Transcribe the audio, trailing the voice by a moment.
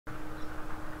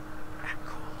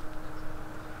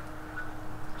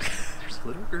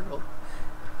little girl,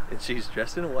 and she's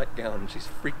dressed in a white gown, and she's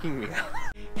freaking me out.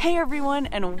 Hey everyone,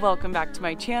 and welcome back to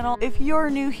my channel. If you're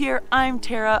new here, I'm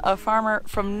Tara, a farmer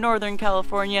from Northern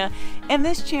California, and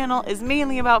this channel is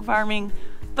mainly about farming,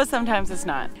 but sometimes it's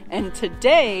not. And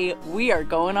today we are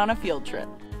going on a field trip.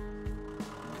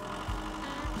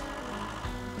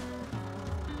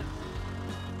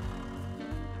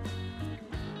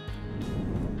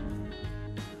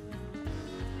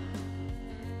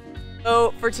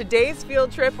 So for today's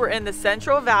field trip, we're in the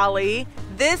Central Valley.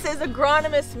 This is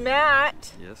Agronomist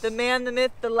Matt, Yes. The man, the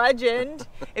myth, the legend.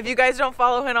 If you guys don't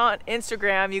follow him on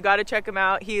Instagram, you got to check him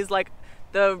out. He's like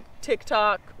the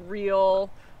TikTok real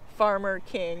farmer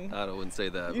king. I wouldn't say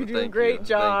that. You but do a thank great you.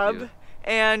 job. Thank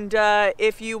you. And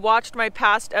if you watched my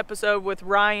past episode with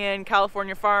Ryan,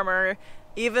 California farmer,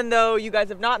 even though you guys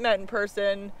have not met in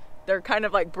person, they're kind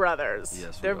of like brothers.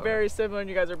 Yes, we they're are. very similar, and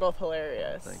you guys are both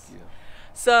hilarious. Thank you.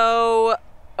 So,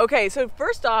 okay, so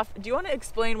first off, do you want to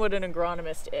explain what an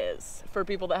agronomist is for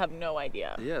people that have no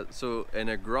idea? Yeah, so an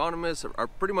agronomist,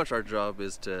 pretty much our job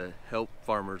is to help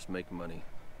farmers make money.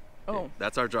 Oh,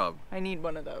 That's our job. I need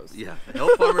one of those. Yeah,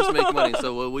 help farmers make money.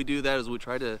 So what we do that is we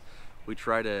try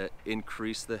to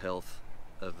increase the health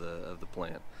of the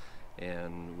plant,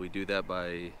 and we do that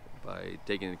by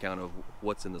taking into account of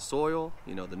what's in the soil,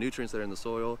 you know, the nutrients that are in the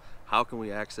soil. How can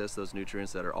we access those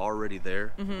nutrients that are already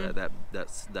there,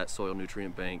 that soil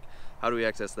nutrient bank? How do we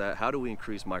access that? How do we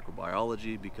increase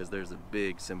microbiology? Because there's a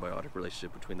big symbiotic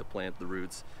relationship between the plant, the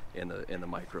roots, and the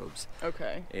microbes.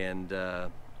 Okay. And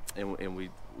we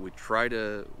try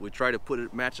to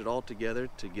match it all together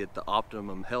to get the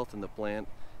optimum health in the plant.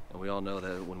 And we all know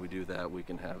that when we do that, we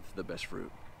can have the best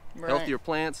fruit. Right. Healthier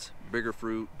plants, bigger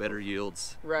fruit, better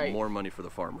yields, Right. more money for the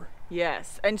farmer.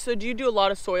 Yes. And so do you do a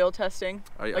lot of soil testing?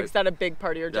 Is that a big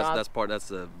part of your job?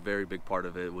 That's a very big part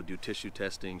of it. We'll do tissue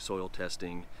testing, soil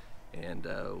testing, and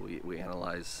we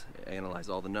analyze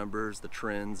all the numbers, the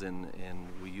trends, and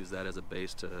we use that as a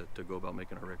base to go about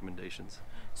making our recommendations.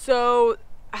 So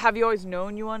have you always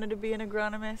known you wanted to be an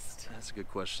agronomist? That's a good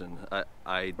question.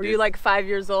 Were you like 5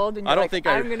 years old and you're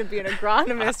I'm going to be an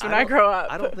agronomist when I grow up?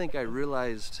 I don't think I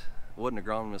realized what an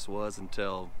agronomist was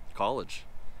until college.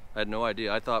 I had no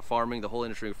idea. I thought farming, the whole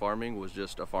industry of farming, was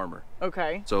just a farmer.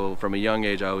 Okay. So from a young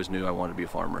age, I always knew I wanted to be a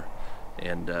farmer.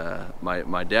 And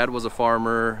my dad was a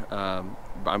farmer.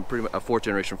 I'm pretty much a fourth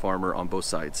generation farmer on both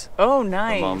sides. Oh,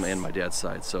 nice. My mom and my dad's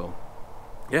side. So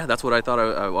yeah, that's what I thought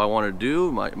I wanted to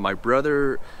do. My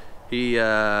brother, he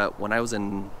when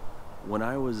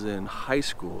I was in high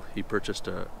school, he purchased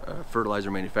a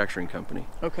fertilizer manufacturing company.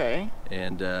 Okay.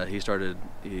 And he started,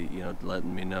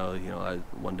 letting me know,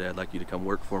 one day I'd like you to come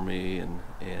work for me and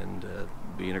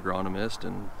be an agronomist.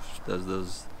 And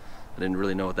those, I didn't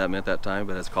really know what that meant that time,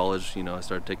 but as college, I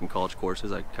started taking college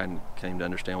courses. I kind of came to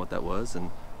understand what that was,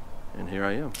 and here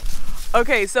I am.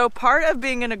 Okay, so part of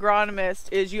being an agronomist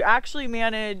is you actually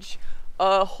manage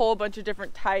a whole bunch of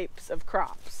different types of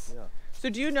crops. Yeah. So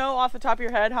do you know off the top of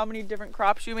your head how many different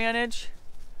crops you manage?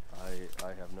 I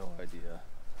have no idea.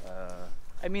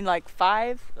 I mean, like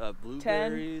 5?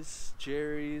 Blueberries, 10?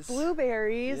 Cherries.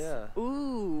 Blueberries? Yeah.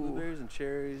 Ooh. Blueberries and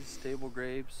cherries, table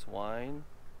grapes, wine,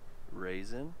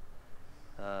 raisin.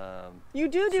 You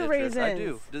do citrus. raisins? I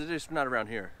do. They're just not around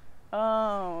here.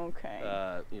 Oh,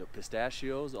 okay.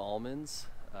 Pistachios, almonds,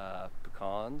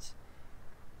 pecans.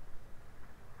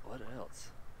 What else?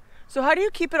 So how do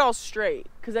you keep it all straight?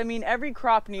 Because I mean, every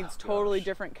crop needs totally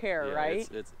different care, yeah, right?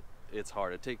 It's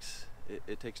hard. It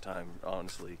takes time,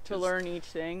 honestly, to learn each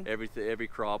thing. Every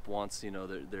crop wants,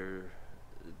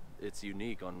 it's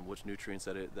unique on which nutrients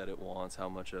that it wants, how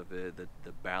much of it,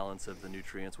 the balance of the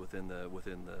nutrients within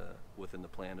the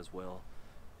plant as well.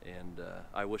 And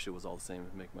I wish it was all the same. It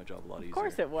would make my job a lot easier. Of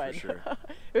course it would. For sure.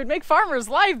 It would make farmers'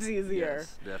 lives easier.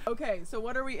 Yes, definitely. Okay, so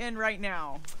what are we in right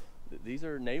now? These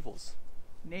are navels.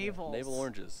 Navels. Yeah, navel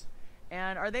oranges.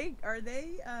 And are they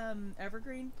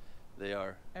evergreen? They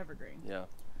are. Evergreen. Yeah.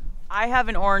 I have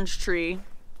an orange tree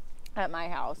at my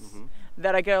house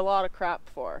that I get a lot of crap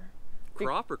for.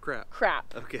 Crop or crap?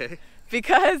 Crap. Okay.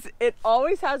 Because it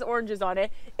always has oranges on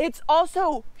it. It's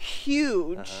also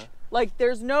huge. Like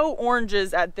there's no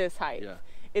oranges at this height. Yeah.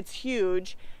 It's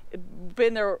huge.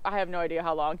 Been there, I have no idea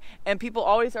how long. And people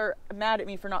always are mad at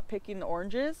me for not picking the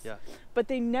oranges. Yeah. But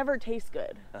they never taste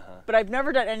good. But I've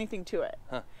never done anything to it.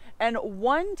 And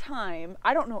one time,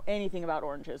 I don't know anything about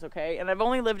oranges, okay? And I've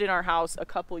only lived in our house a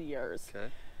couple years. Okay.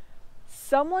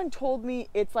 Someone told me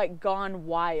it's like gone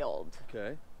wild.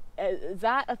 Okay. Is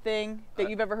that a thing that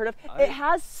you've ever heard of? It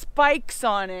has spikes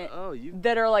on it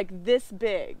that are like this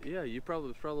big. Yeah, you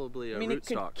probably a I mean,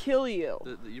 rootstock. it could kill you.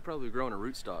 You're probably growing a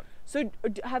rootstock. So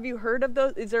have you heard of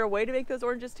those? Is there a way to make those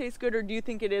oranges taste good, or do you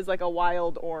think it is like a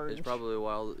wild orange? It's probably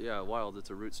wild. Yeah, wild. It's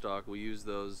a rootstock. We use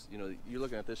those. You know, you're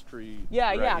looking at this tree.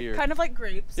 Yeah, right here. kind of like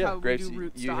grapes. Yeah, how grapes. We do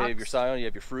rootstocks. You have your scion, you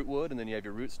have your fruit wood, and then you have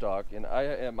your rootstock. And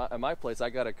at my place, I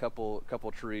got a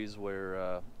couple trees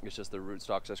where it's just the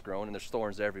rootstocks that's growing, and there's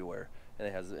thorns everywhere. And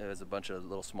it has a bunch of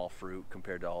little small fruit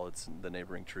compared to all the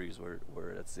neighboring trees where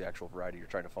it's the actual variety you're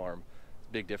trying to farm.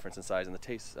 Big difference in size and the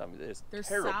taste. I mean, they're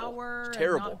terrible. Sour it's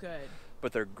terrible. And not good.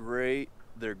 But they're great.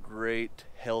 They're great,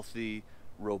 healthy,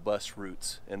 robust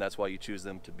roots, and that's why you choose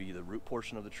them to be the root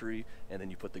portion of the tree, and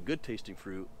then you put the good tasting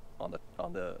fruit on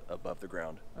the above the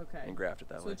ground. Okay. And graft it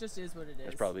that way. So it just is what it is.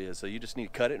 It probably is. So you just need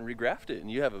to cut it and regraft it,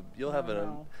 and you'll have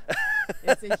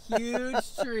It's a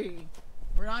huge tree.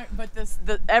 We're not, but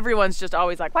everyone's just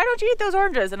always like, why don't you eat those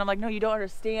oranges? And I'm like, no, you don't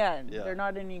understand. Yeah. They're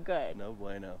not any good. No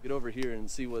bueno. Get over here and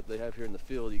see what they have here in the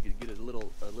field. You can get a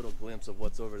little glimpse of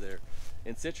what's over there.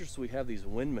 In citrus, we have these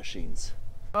wind machines.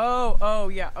 Oh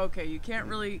yeah, okay. You can't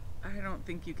really, I don't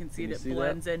think you can see it. It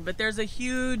blends in, but there's a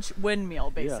huge windmill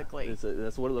basically. Yeah,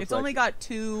 that's what it looks like. It's only got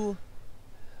two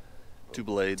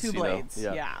blades. Two blades,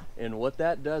 yeah. And what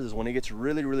that does is when it gets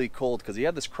really, really cold, because you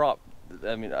have this crop,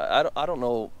 I mean, I don't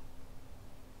know,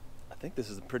 I think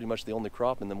this is pretty much the only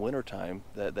crop in the wintertime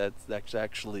that's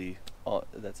actually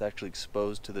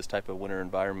exposed to this type of winter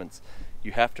environments.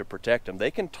 You have to protect them.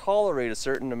 They can tolerate a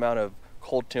certain amount of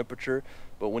cold temperature,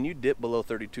 but when you dip below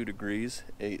 32 degrees,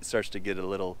 it starts to get a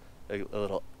little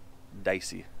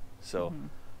dicey. So,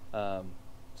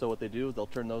 so what they do is they'll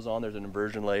turn those on. There's an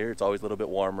inversion layer. It's always a little bit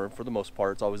warmer. For the most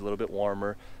part, it's always a little bit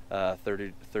warmer,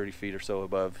 30 feet or so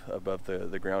above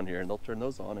the ground here. And they'll turn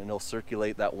those on, and they'll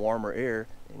circulate that warmer air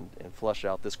and flush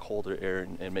out this colder air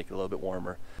and make it a little bit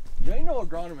warmer. You ain't no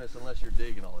agronomist unless you're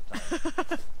digging all the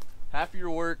time. Half of your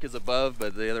work is above,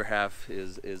 but the other half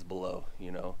is below.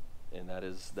 You know, and that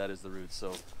is the roots.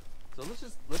 So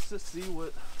let's just see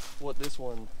what this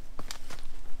one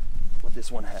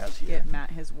has here. Get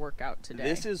Matt his workout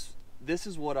today. This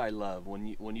is what I love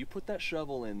when you put that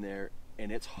shovel in there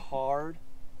and it's hard.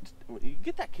 You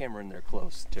get that camera in there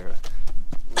close, Tara.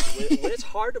 When it's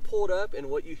hard to pull it up and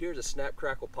what you hear is a snap,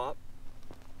 crackle, pop,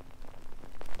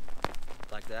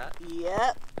 like that.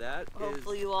 Yep.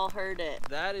 Hopefully you all heard it.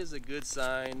 That is a good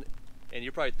sign. And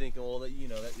you're probably thinking, well, that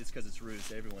it's because it's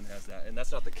roots. Everyone has that, and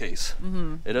that's not the case.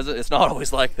 It's not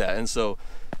always like that. And so,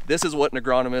 this is what an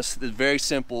agronomist is. Very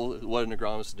simple. What an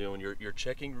agronomist is doing. You're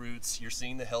checking roots. You're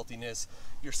seeing the healthiness.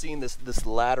 You're seeing this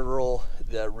lateral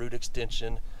root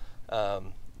extension.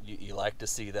 You like to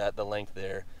see that, the length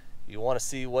there. You want to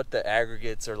see what the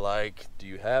aggregates are like. Do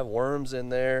you have worms in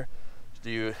there?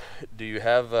 Do you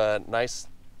have a nice,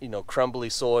 crumbly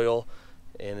soil?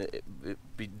 And it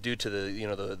be due to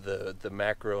the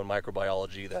macro and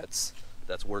microbiology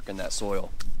that's working that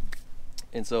soil.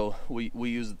 And so we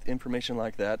use information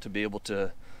like that to be able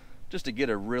to just to get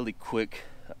a really quick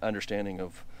understanding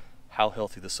of how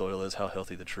healthy the soil is, how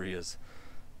healthy the tree is.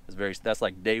 That's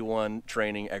like day one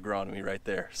training agronomy right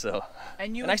there. So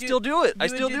I still do it. I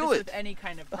still do it with any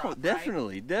kind of crop. Oh,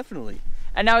 definitely, definitely.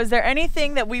 And now, is there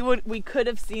anything that we could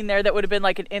have seen there that would have been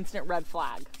like an instant red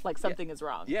flag, like something is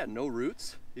wrong? Yeah, no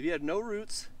roots. If you had no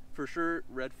roots, for sure,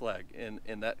 red flag, and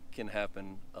that can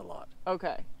happen a lot.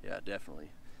 Okay. Yeah, definitely.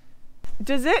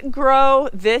 Does it grow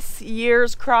this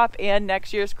year's crop and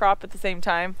next year's crop at the same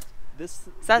time? Or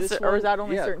is that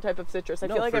only a certain type of citrus? I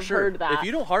feel like I've heard that. If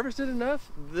you don't harvest it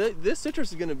enough, this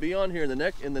citrus is going to be on here.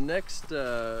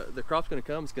 The crop's going to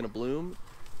come. It's going to bloom,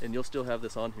 and you'll still have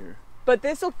this on here. But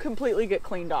this will completely get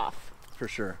cleaned off. For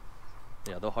sure.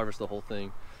 Yeah, they'll harvest the whole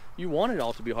thing. You want it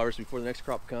all to be harvested before the next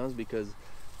crop comes because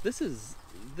this is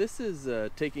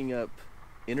taking up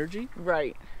energy.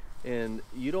 Right. And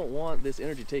you don't want this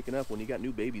energy taken up when you got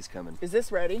new babies coming. Is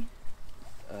this ready?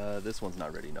 This one's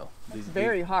not ready, no. It's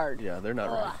very hard. Yeah, they're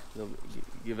not ready. They'll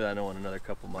give that one another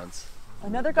couple months.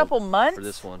 Another couple months? For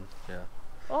this one, yeah.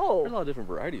 Oh. There's a lot of different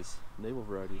varieties, navel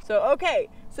varieties. So, okay.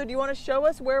 So do you want to show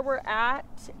us where we're at?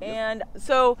 Yep. And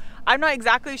so I'm not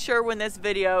exactly sure when this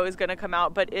video is going to come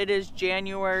out, but it is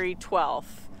January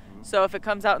 12th. So if it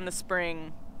comes out in the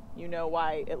spring, you know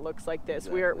why it looks like this.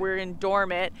 Exactly. We're in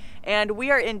dormant, and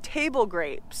we are in table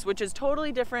grapes, which is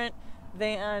totally different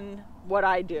than what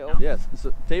I do. Yes,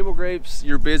 so table grapes,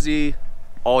 you're busy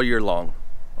all year long.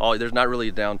 There's not really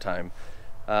a downtime.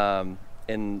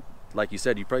 And like you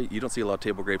said, you don't see a lot of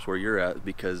table grapes where you're at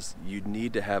because you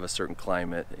need to have a certain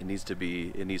climate. It needs to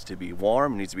be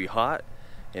warm, it needs to be hot,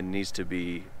 and it needs to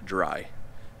be dry.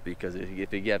 because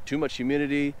if you have too much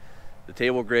humidity, the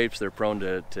table grapes, they're prone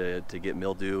to get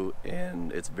mildew,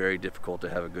 and it's very difficult to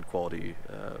have a good quality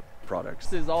product.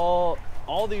 This is all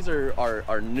these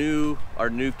are new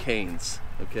canes,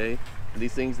 okay? And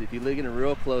these things, if you look at it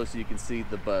real close, you can see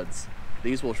the buds.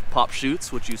 These will pop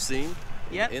shoots, which you've seen.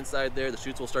 Yep. Inside there, the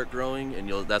shoots will start growing, and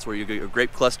that's where you get your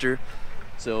grape cluster.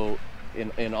 So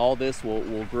and all this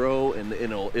will grow, and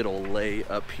it'll lay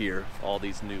up here. All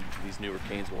these newer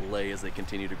canes will lay as they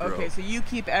continue to grow. Okay, so you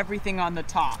keep everything on the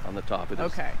top. On the top.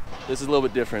 Okay. This is a little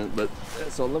bit different, but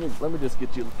so let me just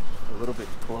get you a little bit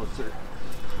closer,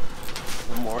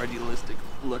 a more idealistic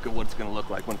look at what it's going to look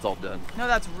like when it's all done. No,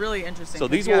 that's really interesting. So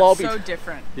these will all be so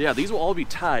different. Yeah, these will all be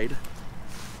tied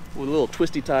with little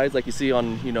twisty ties, like you see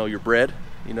on your bread.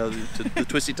 The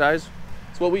twisty ties.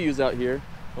 It's what we use out here.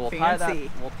 And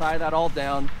we'll tie that all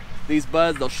down. These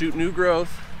buds, they'll shoot new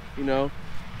growth, and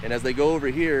as they go over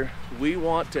here, we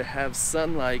want to have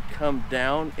sunlight come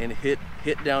down and hit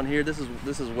down here. This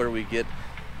is where we get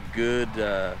good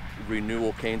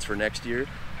renewal canes for next year.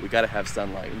 We got to have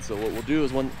sunlight, and so what we'll do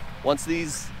is once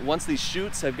these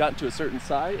shoots have gotten to a certain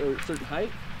size or a certain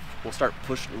height, we'll start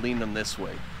lean them this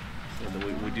way, and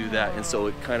then we do that, and so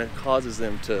it kind of causes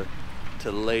them to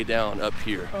lay down up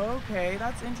here. Okay,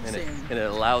 that's interesting. And it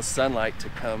allows sunlight to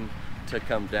come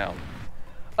down.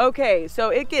 Okay, so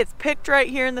it gets picked right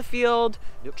here in the field,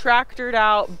 Yep. tractored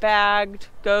out, bagged,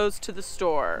 goes to the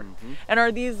store. Mm-hmm. And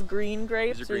are these green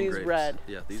grapes These are green or these grapes. red?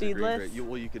 Yeah, these Seedless? are green grapes.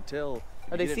 Well, you could tell.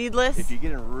 Are they seedless? If you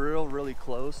get in really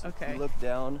close, Okay. if you look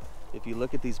down, if you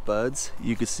look at these buds,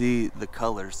 you can see the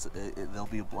colors. They'll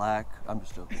be black. I'm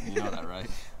just joking. You know that, right?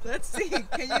 Let's see.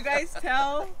 Can you guys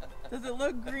tell? Does it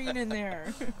look green in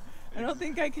there? I don't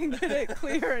think I can get it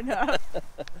clear enough.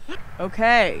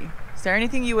 Okay. Is there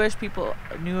anything you wish people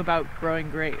knew about growing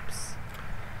grapes?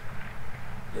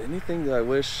 Anything that I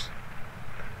wish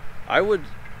I would,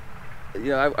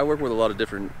 I work with a lot of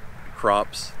different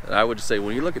crops, and I would say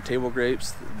when you look at table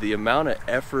grapes, the amount of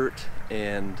effort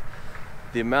and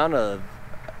the amount of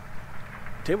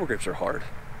table grapes are hard.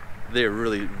 They're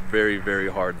really very, very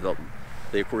hard.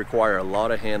 They require a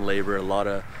lot of hand labor, a lot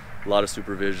of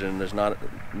supervision.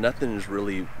 Nothing is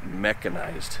really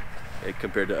mechanized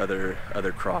compared to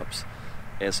other crops.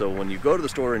 And so when you go to the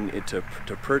store and to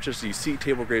purchase, you see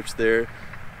table grapes there,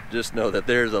 just know that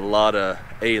there's a lot of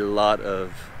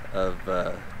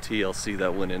TLC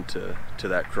that went into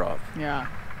that crop. Yeah,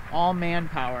 all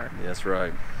manpower. That's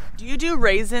right. Do you do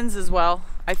raisins as well?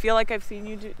 I feel like I've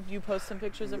seen you post some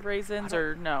pictures of raisins,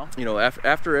 or no?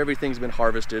 After everything's been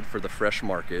harvested for the fresh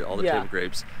market, all the Yeah. table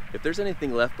grapes, if there's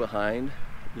anything left behind,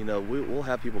 we'll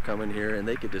have people come in here and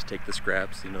they could just take the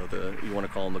scraps, you want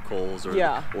to call them the coals, or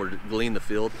Yeah. or glean the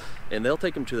field, and they'll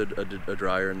take them to a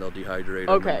dryer and they'll dehydrate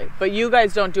them. Okay, but you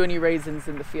guys don't do any raisins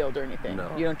in the field or anything?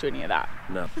 No. You don't do any of that?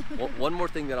 No. One more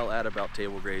thing that I'll add about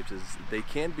table grapes is they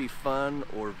can be fun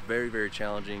or very, very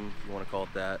challenging, if you want to call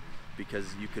it that,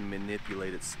 because you can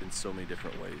manipulate it in so many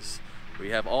different ways. Where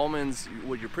you have almonds,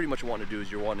 what you're pretty much wanting to do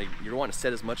is you're wanting to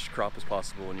set as much crop as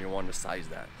possible, and you're wanting to size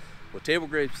that. With table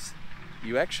grapes,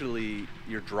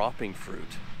 you're dropping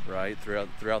fruit, right?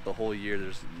 Throughout the whole year,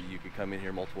 you could come in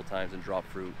here multiple times and drop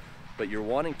fruit, but you're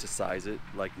wanting to size it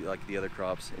like the other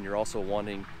crops, and you're also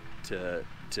wanting to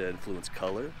influence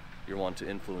color. You're wanting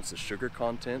to influence the sugar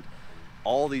content.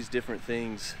 All these different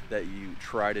things that you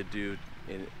try to do,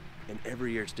 and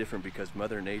every year it's different because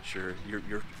Mother Nature,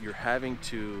 you're having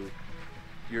to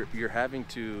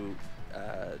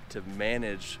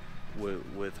manage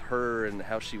with her and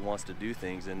how she wants to do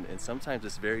things, and sometimes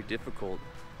it's very difficult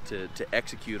to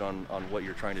execute on what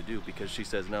you're trying to do, because she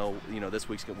says, no, this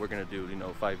week's we're going to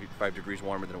do 5 degrees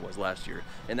warmer than it was last year,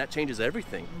 and that changes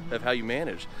everything of how you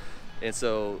manage. And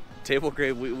so table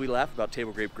grape, we laugh about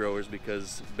table grape growers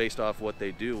because based off what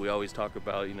they do, we always talk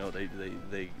about,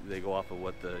 they go off of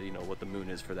what the moon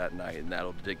is for that night, and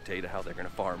that'll dictate how they're going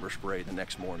to farm or spray the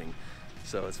next morning.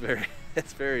 So it's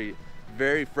very,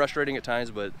 very frustrating at times,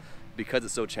 but because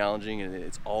it's so challenging, and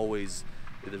there's always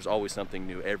something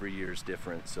new. Every year is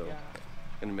different. So, yeah.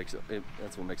 And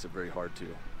that's what makes it very hard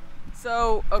too.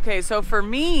 So, okay, so for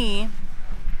me,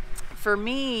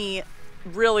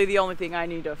 really the only thing I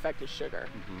need to affect is sugar.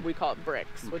 Mm-hmm. We call it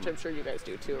bricks, mm-hmm. which I'm sure you guys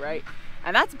do too, right?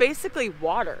 And that's basically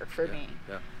water for me.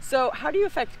 Yeah. So how do you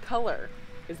affect color?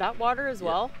 Is that water as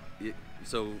well?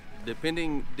 So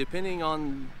depending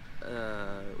on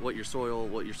what your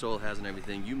soil has and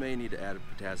everything, you may need to add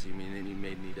potassium, and you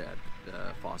may need to add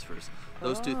phosphorus.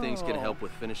 Those two things can help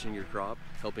with finishing your crop,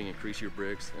 helping increase your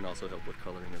bricks, and also help with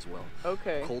coloring as well.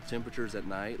 Okay. Cold temperatures at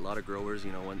night, a lot of growers,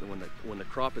 when the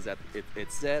crop is at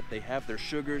it's set, they have their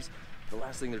sugars. the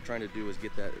last thing they're trying to do is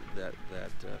get that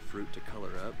fruit to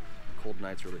color up. Cold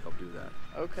nights really help do that.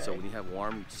 Okay. So when you have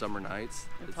warm summer nights,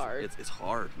 it's hard. It's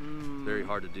hard. It's very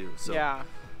hard to do. So yeah.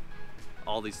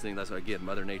 all these things, that's again,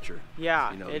 Mother Nature.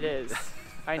 Yeah, it is.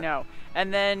 I know.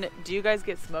 And then, do you guys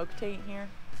get smoke taint here?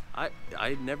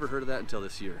 I never heard of that until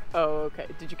this year. Oh, okay.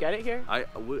 Did you get it here? I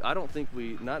don't think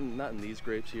not in these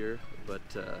grapes here, but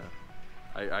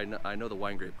I know the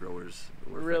wine grape growers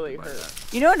were really affected by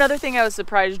that. You know, another thing I was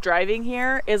surprised driving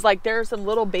here is like there are some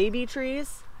little baby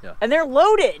trees, yeah, and they're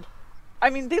loaded. I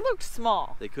mean, they looked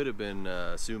small. They could have been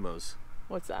sumos.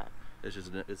 What's that? It's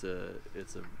just it's a.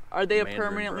 Are they a Mandarin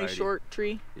permanently variety. Short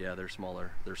tree? Yeah, they're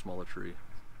smaller. They're a smaller tree.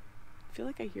 I feel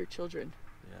like I hear children.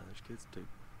 Yeah, there's kids too.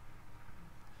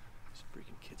 These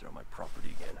freaking kids are on my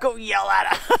property again. Go yell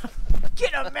at them.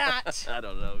 Get them, Matt. I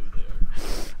don't know who they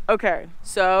are. Okay,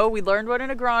 so we learned what an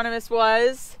agronomist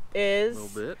is. A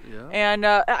little bit, yeah. And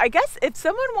I guess if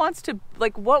someone wants to,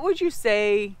 like, what would you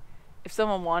say if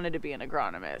someone wanted to be an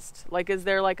agronomist? Like, is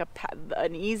there like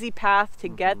an easy path to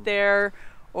get there?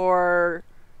 Or,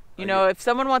 you know, if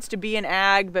someone wants to be an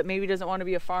ag but maybe doesn't want to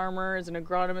be a farmer, is an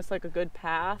agronomist like a good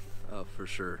path? Oh, for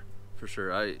sure. For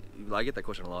sure. I get that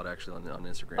question a lot actually on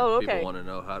Instagram. Oh, okay. People want to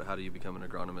know how do you become an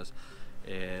agronomist?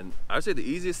 And I would say the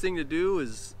easiest thing to do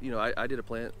is, you know, I did a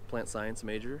plant science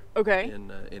major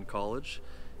in college,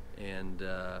 and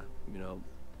you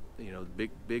know,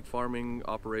 big farming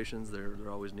operations, they're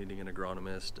always needing an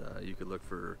agronomist. You could look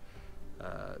for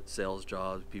sales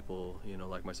jobs, people, you know,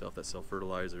 like myself that sell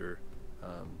fertilizer.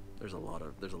 There's a lot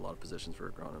of positions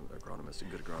for agronomists and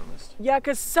good agronomists. Yeah,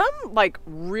 because some like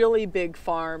really big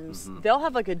farms, they'll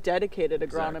have like a dedicated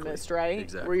agronomist, right?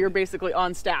 Exactly. Where you're basically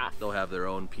on staff. They'll have their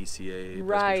own PCA,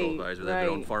 right, pest control advisor, they have their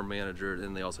own right. farm manager,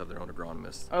 and they also have their own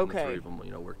agronomist. Okay. And the three of them,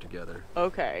 you know, work together.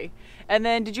 Okay. And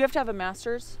then did you have to have a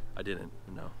master's? I didn't,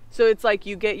 no. So it's like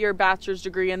you get your bachelor's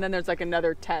degree and then there's like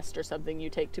another test or something you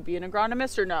take to be an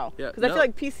agronomist, or no? Yeah. Because I feel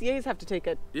like PCAs have to take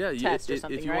a test or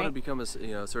something, if you right? want to become a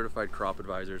certified crop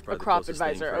advisor, it's probably the crop closest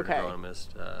advisor, thing for okay. an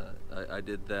agronomist. I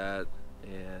did that,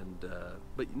 and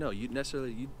but no, you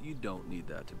don't need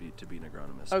that to be an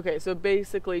agronomist. Okay, so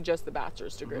basically just the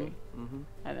bachelor's degree,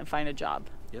 and then find a job.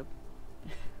 Yep.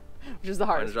 Which is the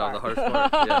hardest part. Find a job,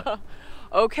 the hardest part. Yeah.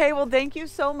 Okay, well, thank you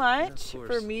so much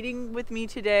for meeting with me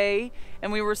today.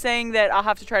 And we were saying that I'll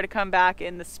have to try to come back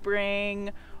in the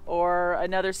spring or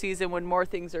another season when more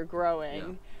things are growing.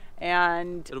 Yeah.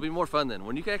 And it'll be more fun then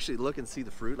when you can actually look and see the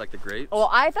fruit, like the grapes. Well,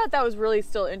 I thought that was really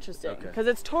still interesting because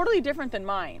Okay. it's totally different than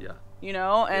mine. Yeah. You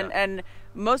know, Yeah. and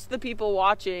most of the people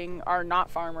watching are not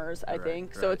farmers, I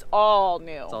think. So right. it's all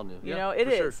new. It's all new. You Yeah, know, it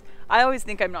for is. sure. I always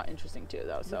think I'm not interesting too,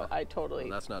 though. So I totally.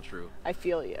 Well, that's not true. I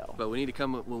feel you. But we need to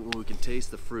come when we can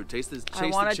taste the fruit, taste the I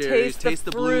wanna cherries, taste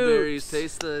the blueberries, fruits.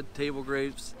 taste the table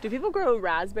grapes. Do people grow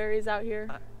raspberries out here?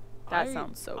 That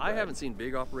sounds so good. I haven't seen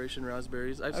big operation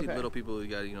raspberries. I've seen Okay. little people who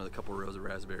got, you know, the couple rows of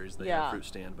raspberries. They Yeah. have a fruit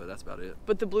stand, but that's about it.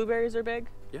 But the blueberries are big?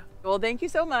 Yeah. Well, thank you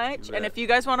so much. You And bet. if you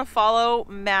guys want to follow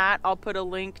Matt, I'll put a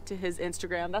link to his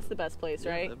Instagram. That's the best place,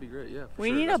 Yeah, right? that'd be great. Yeah. For We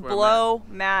sure. need That's to where I'm blow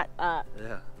Matt up. at.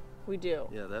 Yeah. We do.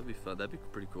 Yeah, that'd be fun. That'd be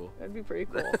pretty cool. That'd be pretty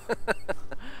cool.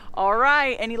 All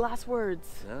right. Any last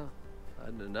words? No, I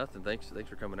did nothing. Thanks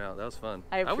for coming out. That was fun.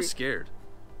 I was scared.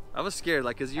 I was scared,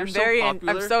 like, cause you're I'm so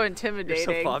popular. I'm so intimidating.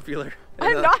 You're so popular. you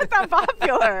I'm know? not that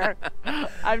popular.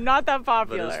 I'm not that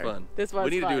popular. But it was fun. This was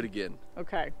We need fun. to do it again.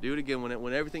 Okay. Do it again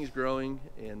when everything's growing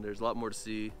and there's a lot more to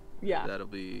see. Yeah. That'll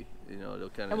be, you know, it'll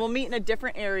kind of. And we'll meet in a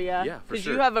different area. Yeah, for Because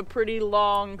sure. you have a pretty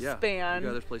long Yeah. span. You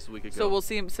got other places we could go. So we'll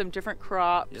see some different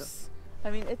crops. Yep.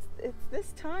 I mean, it's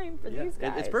this time for these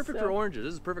guys. It's perfect so- for oranges.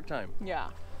 This is the perfect time.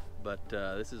 Yeah. But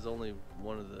this is only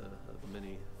one of the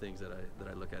many things that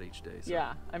I look at each day. So.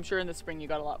 Yeah. I'm sure in the spring you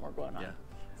got a lot more going on. Yeah.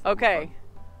 Okay.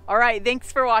 All right.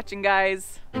 Thanks for watching,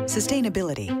 guys.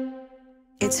 Sustainability.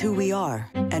 It's who we are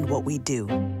and what we do.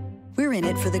 We're in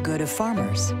it for the good of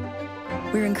farmers.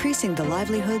 We're increasing the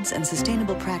livelihoods and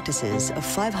sustainable practices of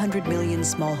 500 million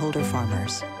smallholder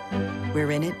farmers.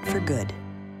 We're in it for good.